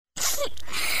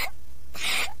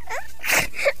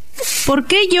¿Por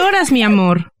qué lloras, mi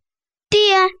amor?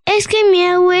 Tía, es que mi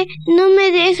abue no me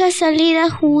deja salir a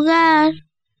jugar.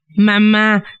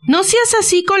 Mamá, no seas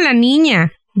así con la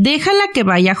niña. Déjala que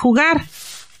vaya a jugar.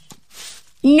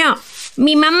 No,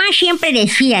 mi mamá siempre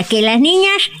decía que las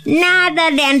niñas nada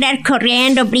de andar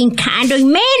corriendo, brincando y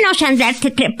menos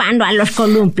andarte trepando a los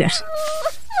columpios.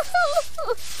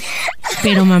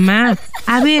 Pero mamá,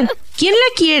 a ver, ¿quién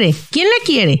la quiere? ¿Quién la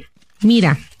quiere?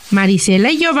 Mira, Marisela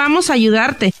y yo vamos a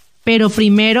ayudarte, pero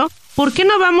primero, ¿por qué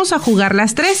no vamos a jugar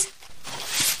las tres?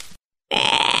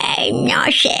 No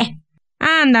sé.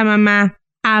 Anda, mamá,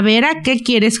 a ver a qué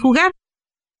quieres jugar.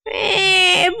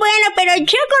 Bueno, pero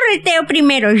yo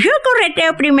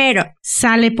correteo primero.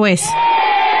 Sale pues.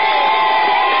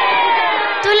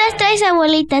 Tú las traes,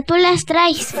 abuelita, tú las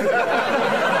traes.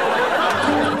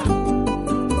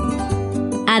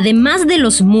 Además de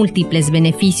los múltiples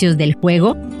beneficios del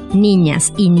juego,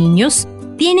 niñas y niños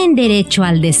tienen derecho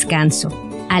al descanso,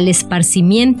 al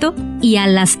esparcimiento y a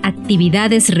las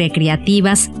actividades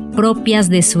recreativas propias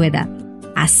de su edad,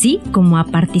 así como a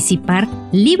participar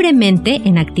libremente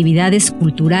en actividades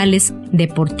culturales,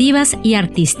 deportivas y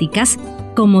artísticas,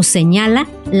 como señala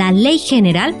la Ley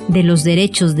General de los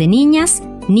Derechos de Niñas,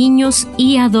 Niños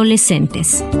y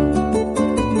Adolescentes.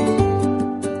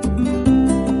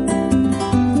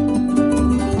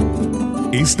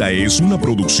 Esta es una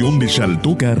producción de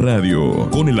Xaltokaj Radio,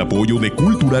 con el apoyo de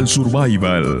Cultural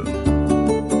Survival.